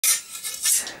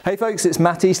Hey folks, it's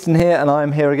Matt Easton here, and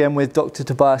I'm here again with Dr.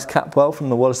 Tobias Capwell from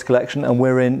the Wallace Collection, and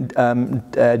we're in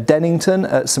Dennington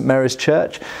at St Mary's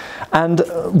Church. And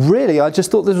really, I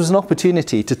just thought this was an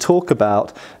opportunity to talk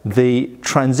about the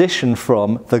transition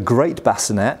from the Great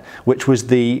Bassinet, which was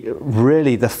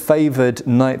really the favoured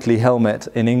knightly helmet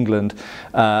in England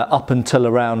up until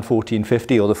around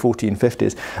 1450 or the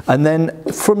 1450s, and then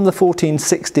from the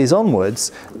 1460s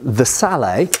onwards, the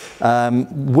Sallets,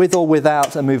 with or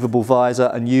without a movable visor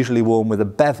and usually worn with a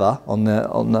bever on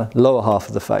the lower half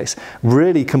of the face,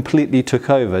 really completely took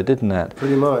over, didn't it?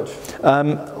 Pretty much.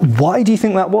 Why do you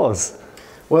think that was?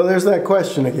 Well, there's that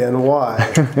question again, why?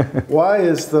 Why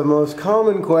is the most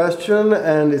common question,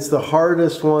 and it's the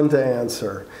hardest one to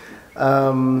answer.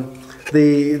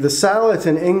 The Sallet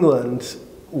in England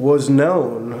was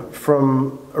known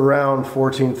from around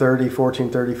 1430,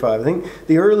 1435. I think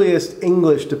the earliest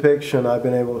English depiction I've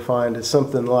been able to find is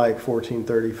something like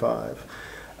 1435.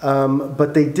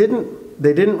 But they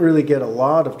didn't really get a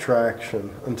lot of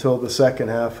traction until the second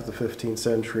half of the 15th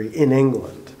century in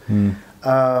England.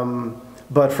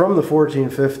 But from the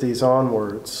 1450s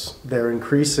onwards, they're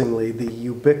increasingly the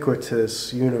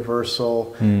ubiquitous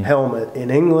universal helmet in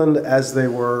England, as they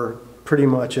were pretty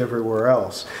much everywhere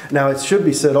else. Now, it should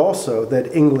be said also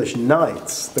that English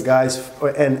knights, the guys,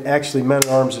 and actually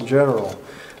men-at-arms in general,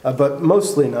 but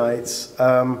mostly knights,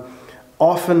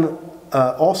 often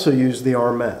also use the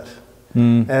armet.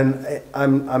 And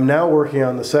I'm now working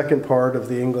on the second part of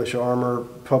the English armor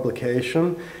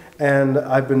publication, and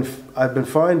I've been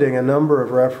finding a number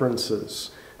of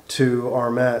references to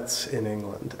armets in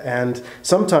England, and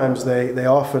sometimes they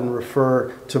often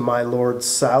refer to my Lord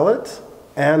Sallet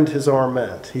and his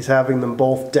armet. He's having them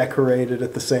both decorated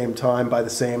at the same time by the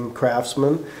same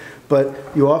craftsman, but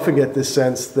you often get this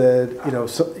sense that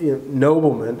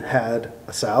noblemen had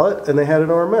a sallet and they had an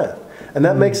armet, and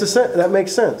that makes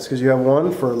sense because you have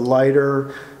one for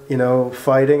lighter,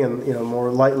 fighting and more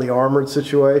lightly armored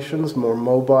situations, more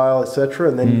mobile, etc.,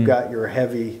 and then you've got your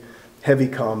heavy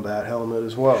combat helmet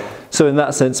as well. So in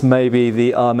that sense, maybe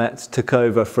the armet took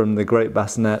over from the Great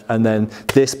Bassinet, and then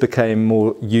this became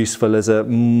more useful as a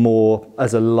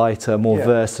lighter, more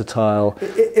versatile.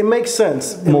 It makes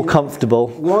sense. More comfortable.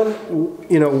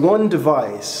 One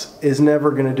device is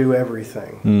never going to do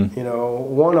everything.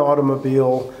 One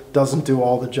automobile doesn't do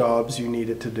all the jobs you need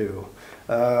it to do.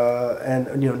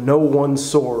 No one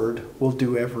sword will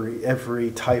do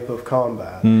every type of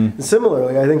combat. And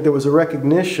similarly, I think there was a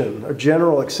recognition, a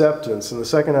general acceptance in the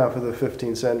second half of the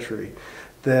 15th century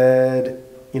that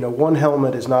one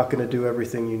helmet is not going to do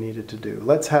everything you need it to do.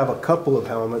 Let's have a couple of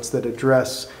helmets that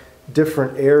address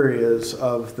different areas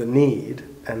of the need,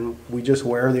 and we just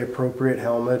wear the appropriate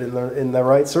helmet in the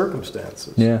right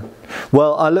circumstances. Yeah.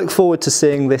 Well, I look forward to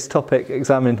seeing this topic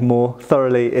examined more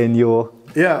thoroughly in your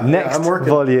next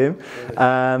volume,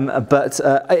 but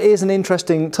it is an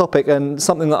interesting topic and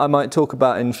something that I might talk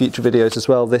about in future videos as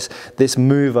well. This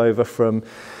move over from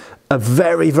a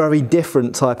very, very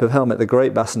different type of helmet, the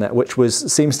Great Bassinet, which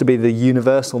seems to be the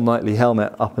universal knightly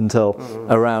helmet up until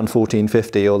around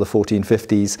 1450 or the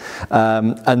 1450s,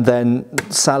 and then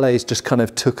Sallets just kind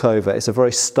of took over. It's a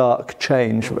very stark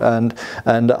change, and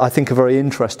I think a very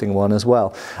interesting one as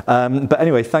well. But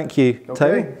anyway, thank you,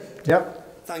 Toby. Yep.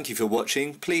 Thank you for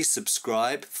watching. Please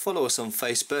subscribe, follow us on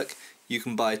Facebook. You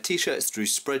can buy t-shirts through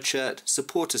Spreadshirt,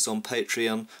 support us on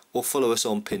Patreon, or follow us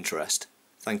on Pinterest.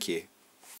 Thank you.